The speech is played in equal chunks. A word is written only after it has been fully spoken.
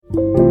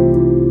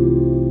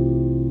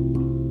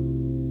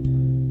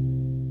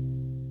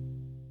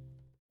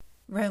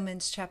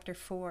Romans chapter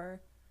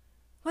 4.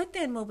 What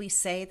then will we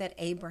say that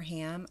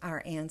Abraham,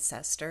 our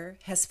ancestor,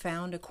 has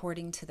found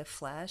according to the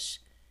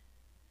flesh?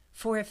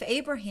 For if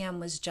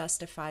Abraham was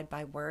justified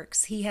by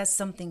works, he has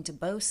something to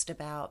boast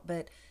about,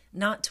 but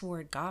not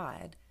toward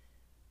God.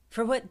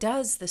 For what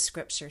does the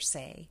Scripture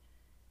say?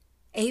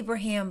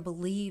 Abraham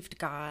believed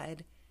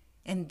God,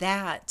 and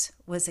that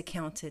was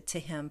accounted to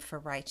him for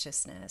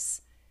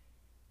righteousness.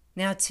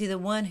 Now to the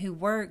one who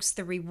works,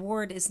 the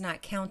reward is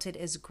not counted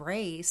as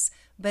grace,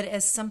 but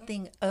as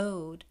something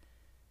owed.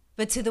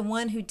 But to the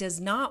one who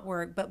does not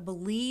work, but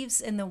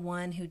believes in the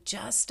one who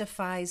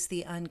justifies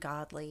the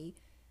ungodly,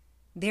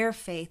 their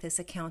faith is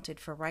accounted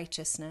for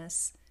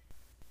righteousness.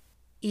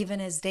 Even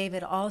as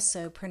David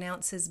also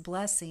pronounces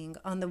blessing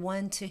on the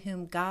one to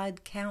whom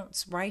God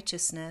counts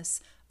righteousness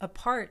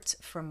apart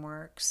from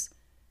works.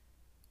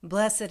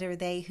 Blessed are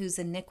they whose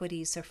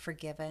iniquities are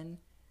forgiven,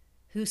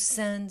 whose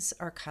sins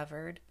are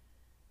covered.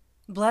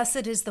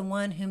 Blessed is the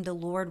one whom the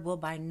Lord will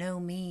by no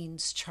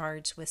means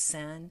charge with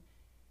sin.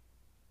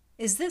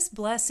 Is this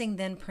blessing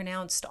then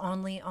pronounced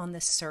only on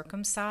the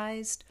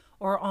circumcised,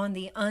 or on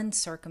the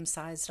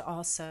uncircumcised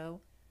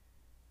also?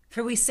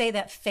 For we say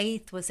that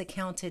faith was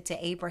accounted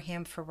to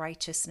Abraham for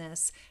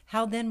righteousness.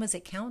 How then was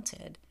it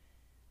counted?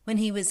 When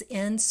he was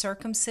in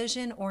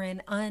circumcision or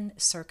in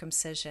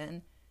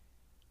uncircumcision?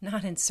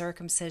 Not in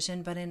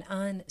circumcision, but in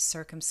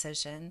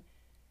uncircumcision.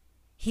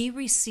 He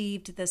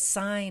received the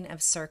sign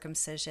of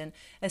circumcision,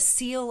 a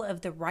seal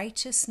of the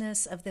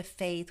righteousness of the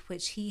faith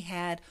which he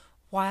had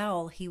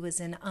while he was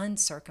in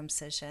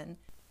uncircumcision,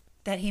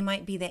 that he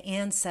might be the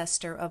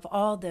ancestor of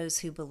all those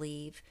who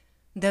believe,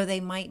 though they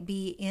might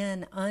be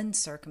in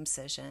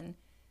uncircumcision,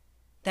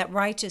 that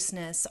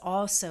righteousness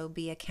also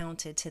be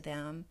accounted to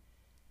them.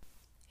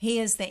 He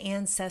is the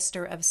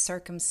ancestor of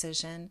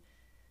circumcision,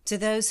 to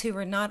those who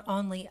are not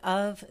only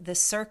of the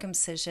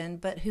circumcision,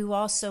 but who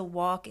also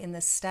walk in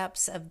the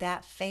steps of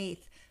that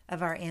faith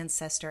of our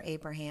ancestor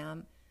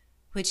Abraham,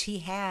 which he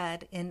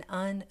had in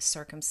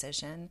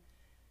uncircumcision.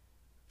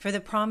 For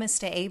the promise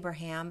to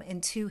Abraham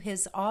and to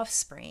his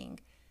offspring,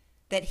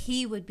 that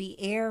he would be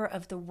heir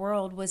of the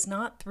world, was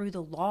not through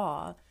the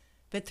law,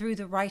 but through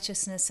the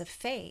righteousness of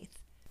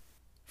faith.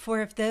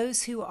 For if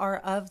those who are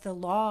of the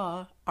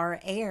law are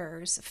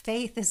heirs,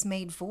 faith is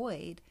made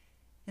void,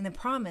 and the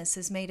promise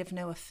is made of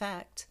no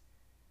effect.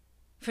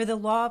 For the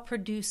law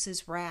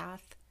produces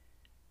wrath.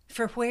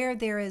 For where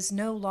there is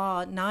no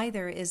law,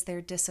 neither is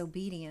there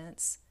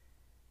disobedience.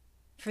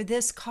 For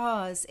this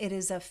cause it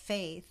is of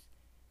faith,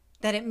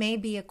 that it may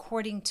be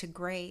according to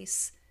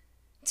grace,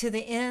 to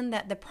the end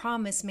that the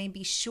promise may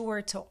be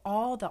sure to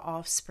all the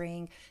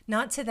offspring,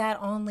 not to that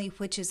only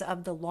which is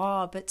of the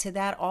law, but to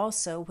that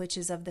also which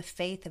is of the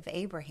faith of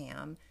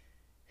Abraham,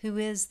 who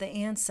is the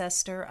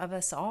ancestor of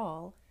us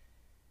all.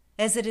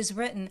 As it is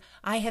written,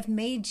 I have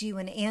made you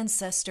an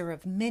ancestor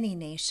of many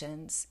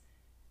nations.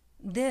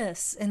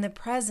 This in the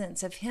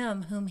presence of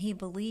him whom he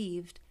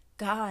believed,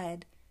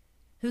 God,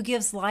 who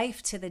gives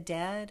life to the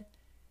dead,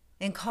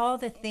 and call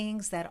the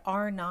things that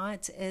are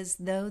not as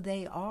though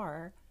they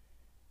are,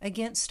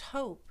 against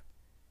hope.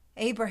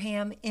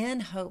 Abraham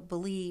in hope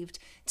believed,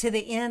 to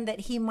the end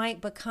that he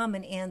might become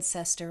an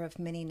ancestor of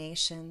many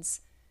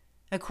nations.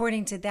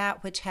 According to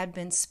that which had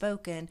been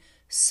spoken,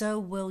 so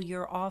will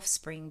your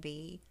offspring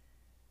be.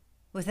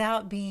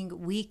 Without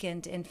being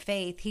weakened in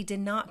faith, he did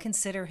not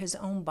consider his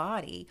own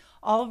body,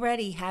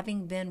 already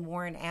having been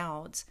worn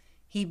out,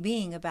 he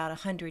being about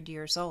 100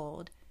 years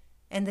old,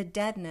 and the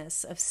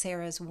deadness of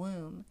Sarah's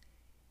womb.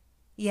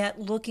 Yet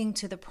looking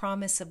to the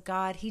promise of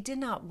God, he did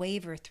not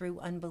waver through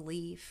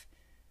unbelief,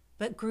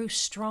 but grew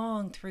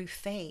strong through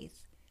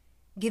faith,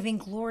 giving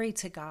glory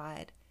to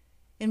God,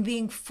 and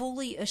being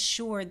fully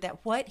assured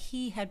that what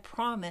he had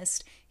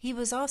promised, he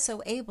was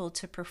also able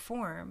to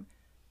perform.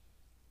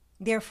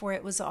 Therefore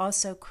it was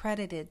also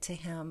credited to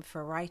him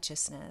for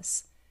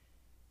righteousness.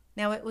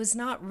 Now it was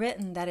not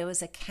written that it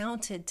was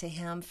accounted to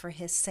him for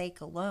his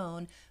sake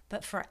alone,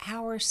 but for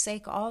our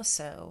sake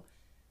also,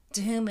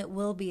 to whom it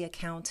will be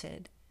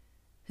accounted,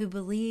 who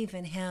believe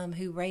in him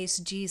who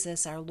raised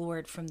Jesus our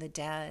Lord from the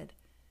dead,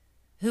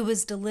 who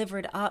was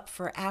delivered up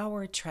for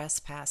our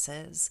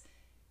trespasses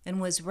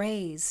and was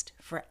raised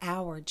for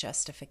our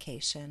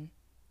justification.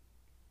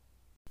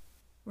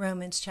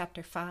 Romans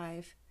chapter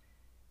 5.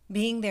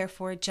 Being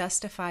therefore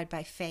justified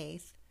by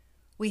faith,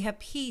 we have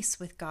peace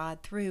with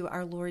God through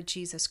our Lord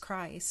Jesus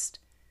Christ,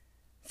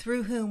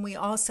 through whom we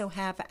also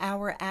have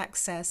our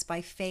access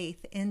by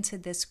faith into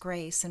this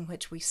grace in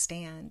which we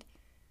stand.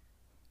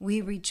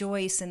 We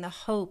rejoice in the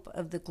hope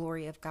of the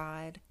glory of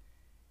God.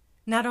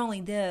 Not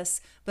only this,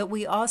 but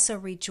we also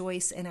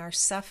rejoice in our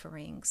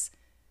sufferings,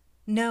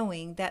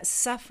 knowing that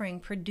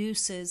suffering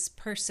produces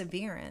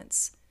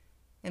perseverance,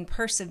 and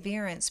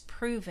perseverance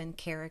proven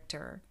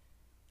character,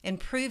 and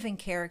proven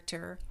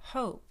character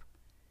hope.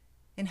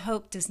 And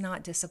hope does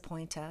not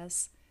disappoint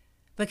us,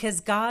 because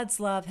God's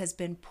love has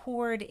been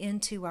poured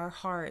into our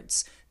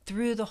hearts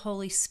through the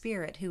Holy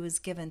Spirit who is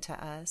given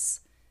to us.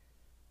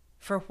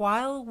 For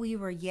while we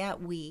were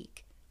yet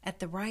weak, at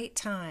the right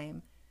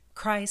time,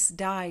 Christ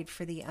died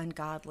for the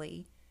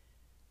ungodly.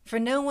 For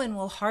no one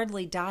will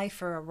hardly die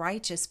for a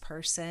righteous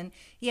person,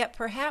 yet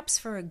perhaps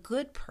for a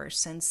good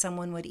person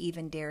someone would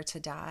even dare to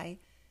die.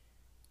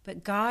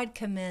 But God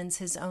commends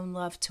his own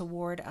love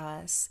toward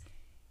us,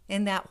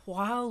 in that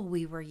while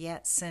we were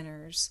yet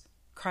sinners,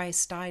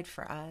 Christ died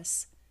for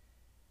us.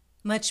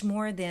 Much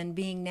more then,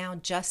 being now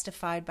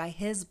justified by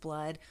his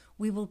blood,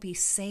 we will be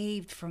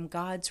saved from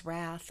God's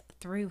wrath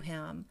through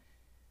him.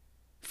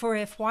 For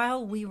if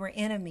while we were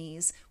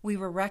enemies, we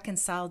were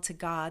reconciled to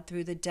God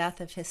through the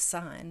death of his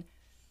Son,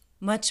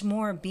 much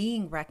more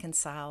being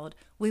reconciled,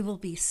 we will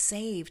be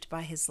saved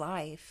by his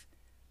life.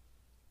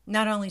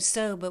 Not only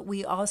so, but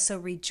we also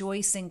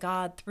rejoice in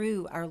God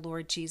through our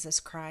Lord Jesus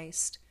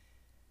Christ,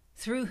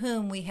 through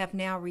whom we have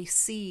now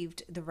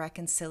received the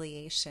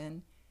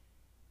reconciliation.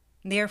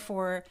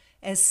 Therefore,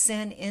 as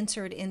sin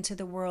entered into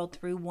the world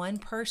through one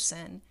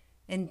person,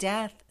 and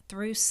death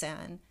through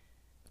sin,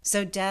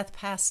 so death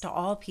passed to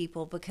all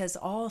people because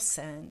all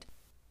sinned.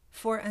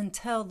 For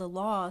until the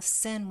law,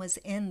 sin was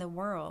in the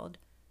world,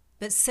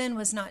 but sin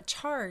was not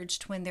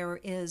charged when there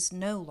is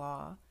no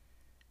law.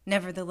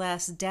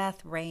 Nevertheless,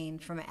 death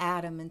reigned from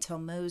Adam until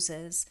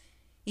Moses,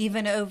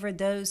 even over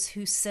those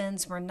whose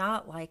sins were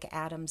not like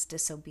Adam's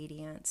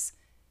disobedience,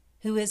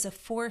 who is a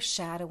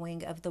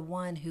foreshadowing of the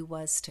one who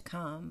was to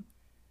come.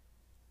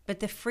 But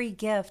the free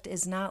gift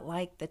is not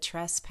like the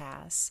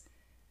trespass.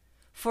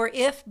 For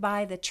if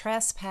by the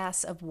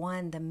trespass of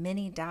one the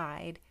many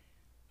died,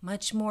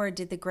 much more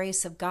did the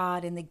grace of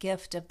God and the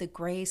gift of the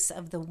grace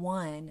of the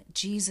one,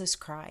 Jesus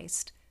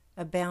Christ,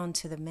 abound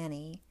to the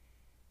many.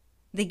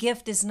 The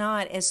gift is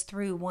not as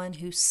through one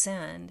who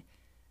sinned,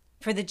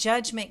 for the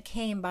judgment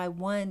came by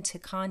one to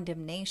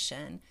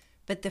condemnation,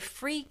 but the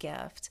free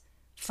gift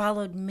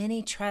followed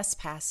many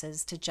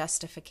trespasses to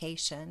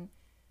justification.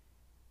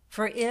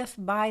 For if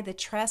by the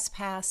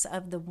trespass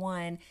of the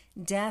one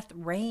death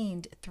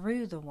reigned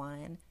through the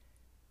one,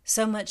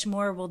 so much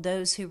more will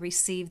those who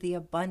receive the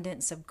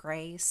abundance of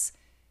grace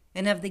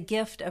and of the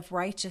gift of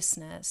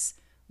righteousness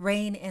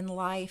reign in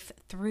life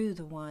through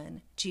the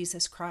one,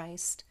 Jesus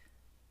Christ.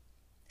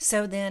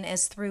 So then,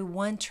 as through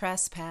one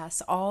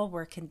trespass all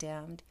were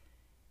condemned,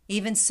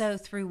 even so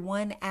through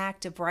one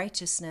act of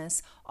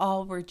righteousness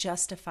all were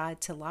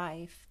justified to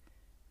life.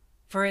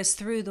 For as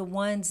through the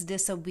one's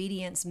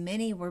disobedience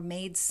many were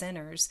made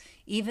sinners,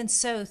 even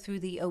so through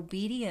the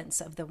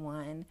obedience of the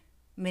one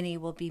many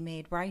will be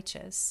made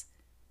righteous.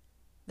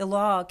 The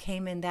law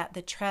came in that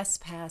the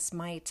trespass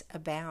might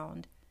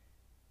abound.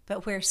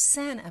 But where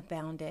sin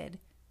abounded,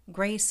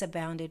 grace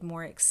abounded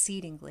more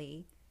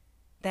exceedingly,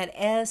 that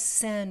as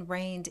sin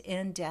reigned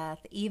in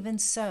death, even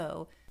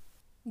so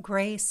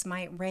grace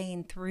might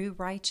reign through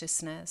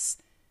righteousness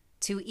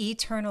to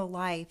eternal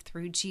life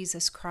through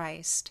Jesus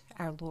Christ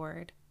our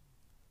Lord.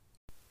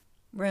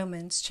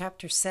 Romans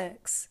chapter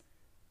 6.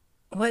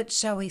 What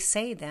shall we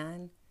say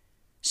then?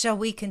 Shall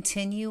we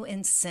continue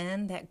in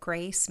sin that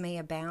grace may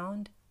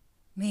abound?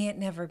 May it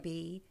never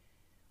be.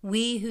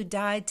 We who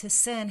died to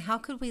sin, how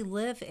could we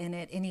live in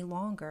it any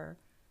longer?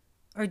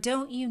 Or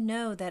don't you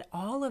know that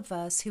all of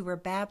us who were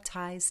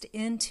baptized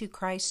into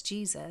Christ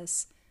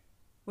Jesus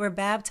were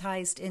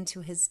baptized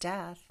into his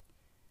death?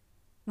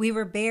 We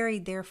were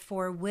buried,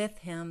 therefore, with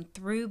him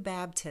through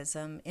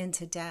baptism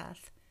into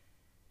death,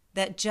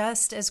 that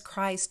just as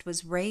Christ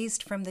was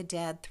raised from the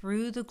dead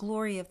through the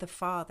glory of the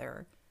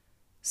Father,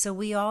 so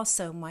we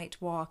also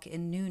might walk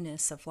in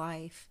newness of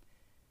life.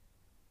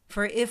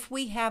 For if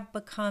we have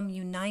become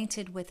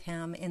united with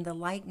him in the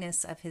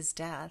likeness of his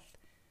death,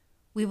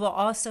 we will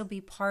also be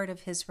part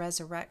of his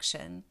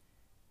resurrection,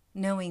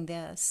 knowing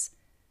this,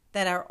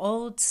 that our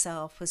old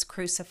self was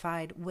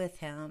crucified with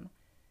him,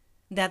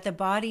 that the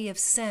body of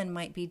sin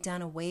might be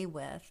done away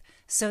with,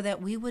 so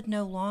that we would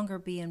no longer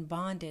be in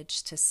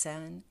bondage to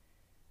sin.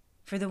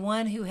 For the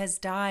one who has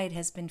died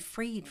has been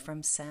freed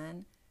from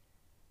sin.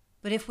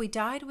 But if we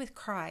died with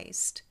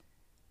Christ,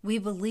 we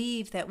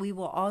believe that we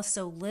will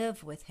also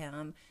live with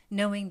him,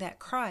 knowing that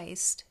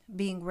Christ,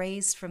 being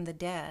raised from the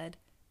dead,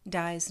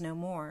 dies no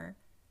more.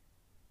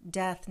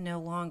 Death no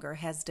longer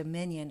has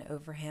dominion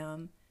over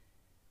him.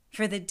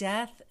 For the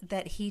death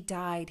that he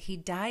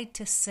died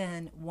to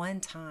sin one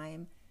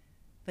time,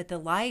 but the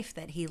life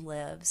that he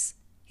lives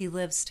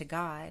to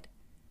God.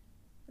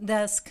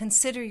 Thus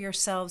consider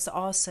yourselves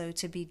also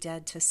to be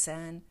dead to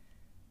sin,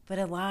 but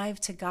alive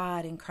to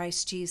God in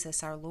Christ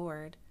Jesus our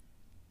Lord.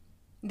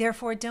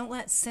 Therefore don't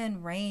let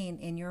sin reign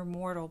in your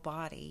mortal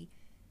body,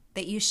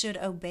 that you should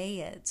obey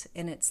it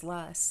in its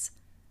lusts.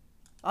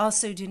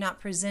 Also do not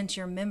present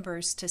your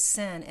members to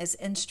sin as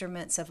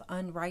instruments of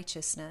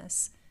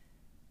unrighteousness,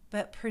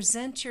 but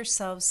present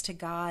yourselves to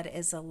God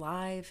as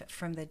alive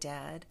from the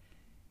dead,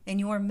 and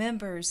your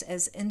members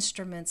as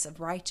instruments of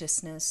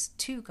righteousness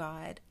to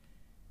God.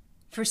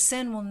 For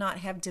sin will not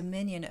have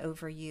dominion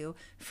over you,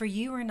 for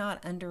you are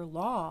not under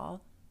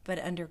law, but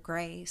under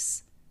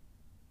grace.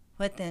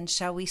 What then,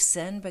 shall we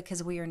sin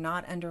because we are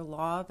not under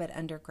law, but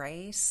under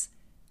grace?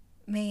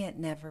 May it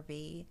never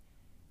be.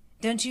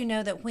 Don't you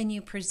know that when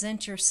you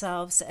present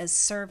yourselves as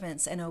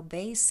servants and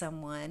obey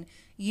someone,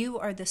 you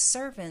are the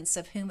servants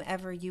of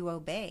whomever you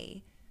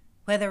obey,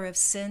 whether of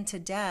sin to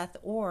death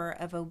or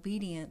of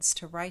obedience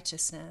to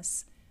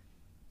righteousness.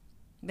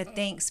 But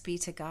thanks be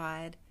to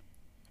God,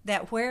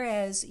 that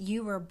whereas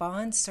you were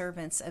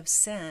bondservants of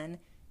sin,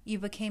 you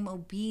became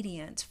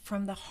obedient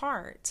from the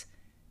heart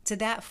to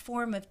that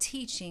form of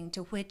teaching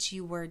to which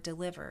you were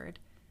delivered.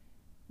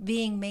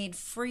 Being made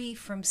free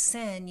from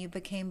sin, you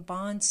became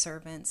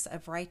bondservants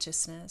of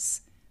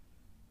righteousness.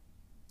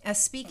 I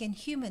speak in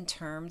human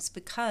terms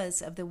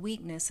because of the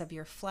weakness of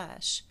your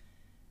flesh.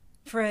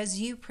 For as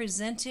you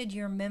presented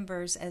your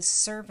members as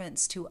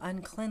servants to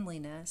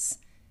uncleanliness,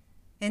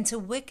 and to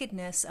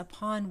wickedness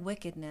upon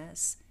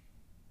wickedness,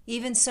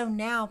 even so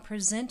now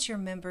present your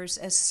members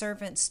as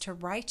servants to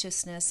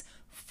righteousness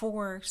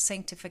for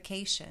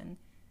sanctification.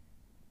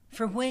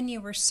 For when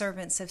you were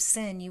servants of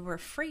sin, you were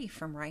free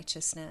from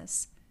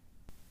righteousness.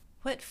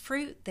 What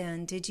fruit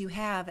then did you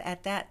have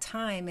at that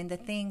time in the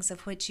things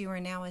of which you are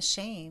now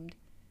ashamed?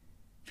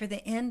 For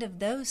the end of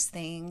those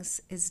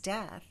things is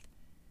death.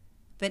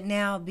 But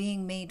now,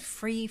 being made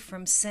free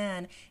from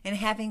sin and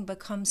having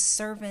become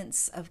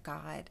servants of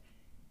God,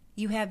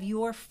 you have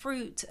your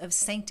fruit of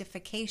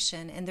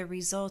sanctification and the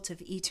result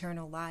of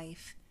eternal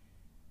life.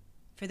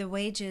 For the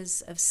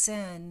wages of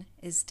sin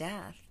is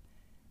death,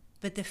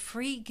 but the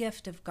free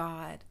gift of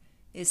God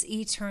is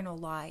eternal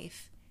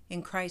life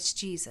in Christ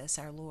Jesus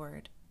our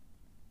Lord.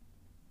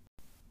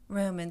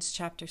 Romans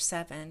chapter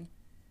 7.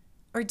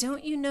 Or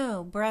don't you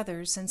know,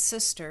 brothers and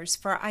sisters,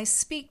 for I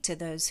speak to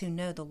those who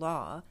know the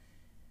law,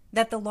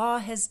 that the law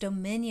has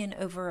dominion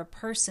over a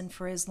person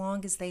for as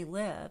long as they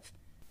live?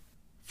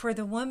 For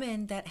the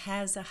woman that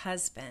has a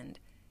husband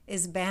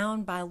is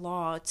bound by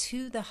law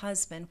to the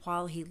husband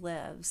while he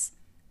lives.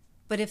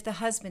 But if the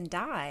husband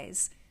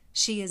dies,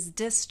 she is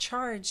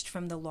discharged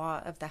from the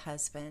law of the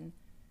husband.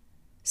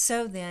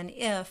 So then,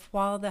 if,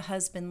 while the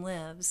husband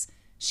lives,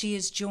 she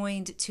is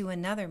joined to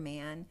another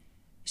man,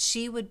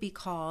 she would be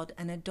called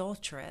an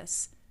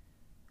adulteress.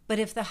 But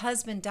if the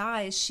husband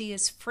dies, she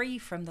is free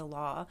from the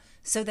law,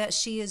 so that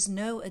she is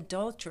no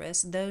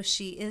adulteress, though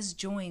she is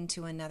joined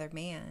to another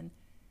man.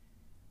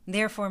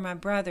 Therefore, my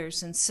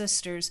brothers and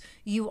sisters,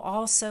 you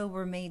also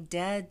were made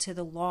dead to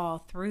the law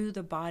through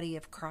the body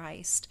of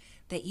Christ,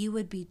 that you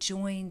would be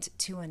joined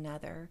to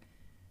another,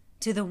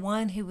 to the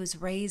one who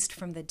was raised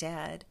from the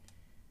dead,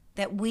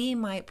 that we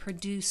might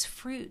produce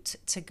fruit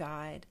to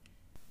God.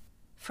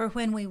 For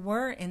when we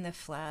were in the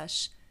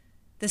flesh,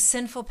 the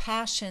sinful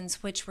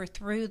passions which were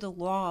through the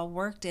law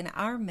worked in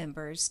our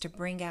members to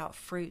bring out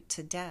fruit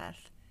to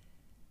death.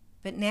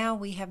 But now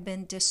we have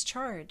been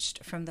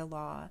discharged from the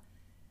law,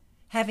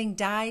 having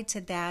died to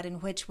that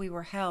in which we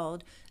were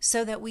held,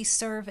 so that we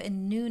serve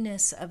in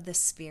newness of the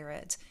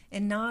Spirit,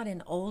 and not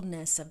in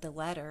oldness of the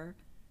letter.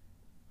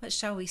 What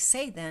shall we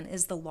say then?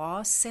 Is the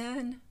law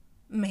sin?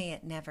 May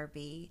it never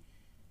be.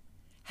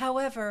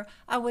 However,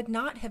 I would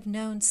not have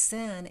known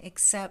sin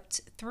except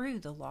through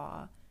the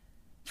law.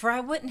 For I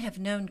wouldn't have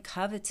known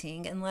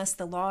coveting unless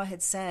the law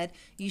had said,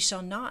 "You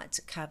shall not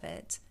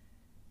covet."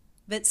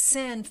 But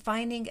sin,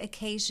 finding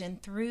occasion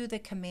through the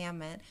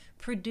commandment,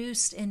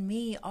 produced in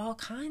me all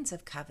kinds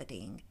of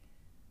coveting.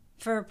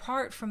 For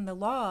apart from the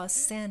law,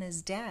 sin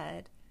is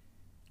dead.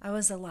 I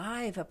was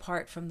alive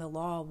apart from the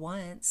law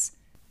once.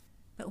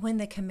 But when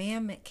the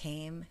commandment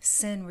came,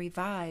 sin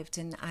revived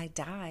and I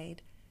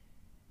died.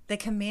 The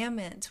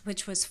commandment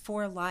which was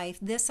for life,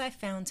 this I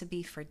found to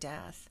be for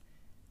death.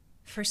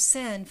 For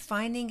sin,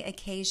 finding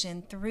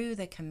occasion through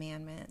the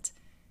commandment,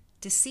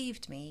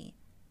 deceived me,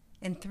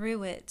 and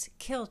through it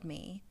killed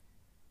me.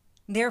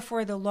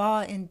 Therefore the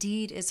law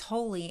indeed is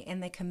holy,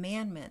 and the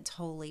commandment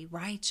holy,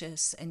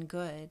 righteous, and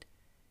good.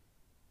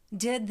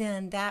 Did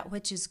then that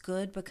which is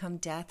good become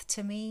death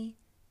to me?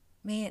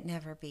 May it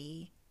never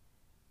be.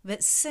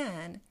 But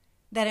sin,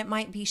 that it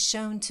might be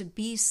shown to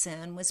be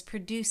sin, was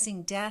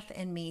producing death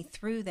in me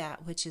through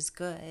that which is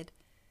good,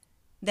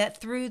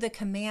 that through the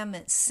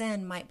commandment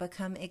sin might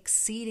become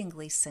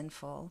exceedingly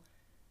sinful.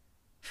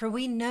 For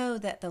we know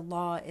that the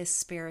law is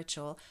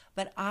spiritual,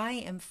 but I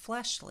am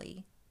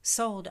fleshly,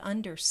 sold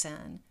under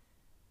sin.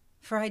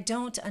 For I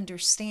don't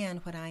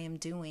understand what I am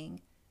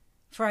doing.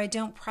 For I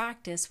don't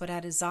practice what I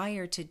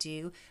desire to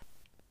do,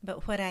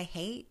 but what I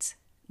hate,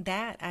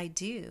 that I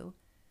do.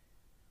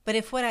 But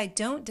if what I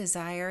don't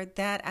desire,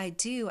 that I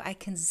do, I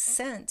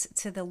consent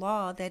to the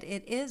law that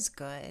it is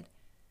good.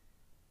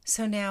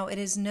 So now it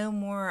is no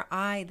more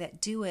I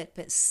that do it,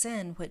 but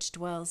sin which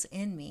dwells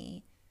in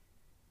me.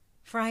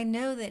 For I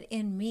know that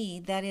in me,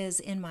 that is,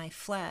 in my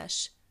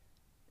flesh,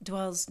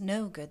 dwells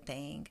no good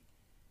thing.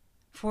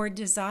 For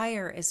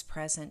desire is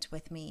present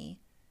with me,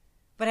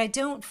 but I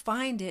don't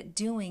find it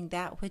doing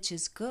that which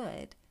is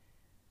good.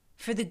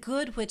 For the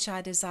good which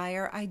I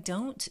desire I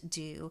don't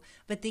do,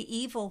 but the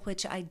evil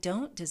which I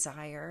don't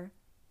desire,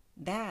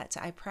 that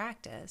I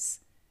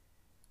practice.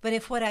 But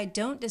if what I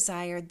don't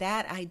desire,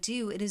 that I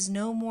do, it is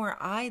no more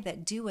I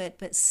that do it,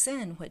 but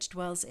sin which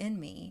dwells in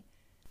me.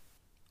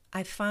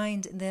 I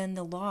find then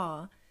the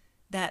law,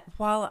 that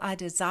while I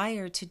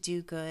desire to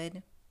do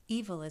good,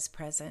 evil is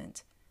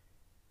present.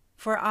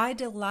 For I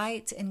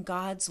delight in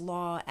God's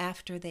law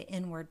after the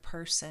inward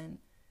person,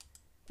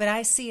 but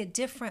I see a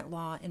different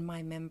law in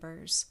my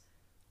members,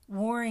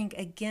 warring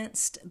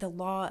against the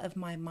law of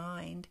my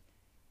mind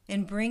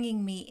and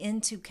bringing me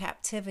into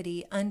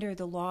captivity under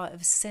the law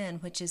of sin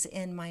which is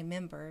in my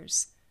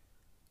members.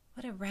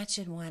 What a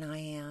wretched one I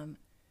am!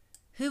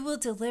 Who will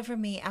deliver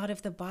me out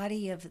of the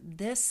body of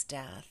this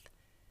death?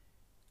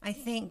 I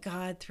thank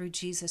God through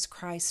Jesus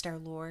Christ our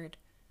Lord.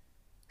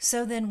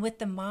 So then with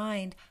the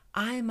mind,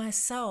 I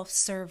myself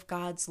serve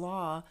God's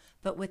law,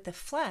 but with the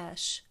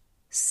flesh,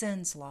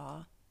 sin's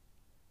law.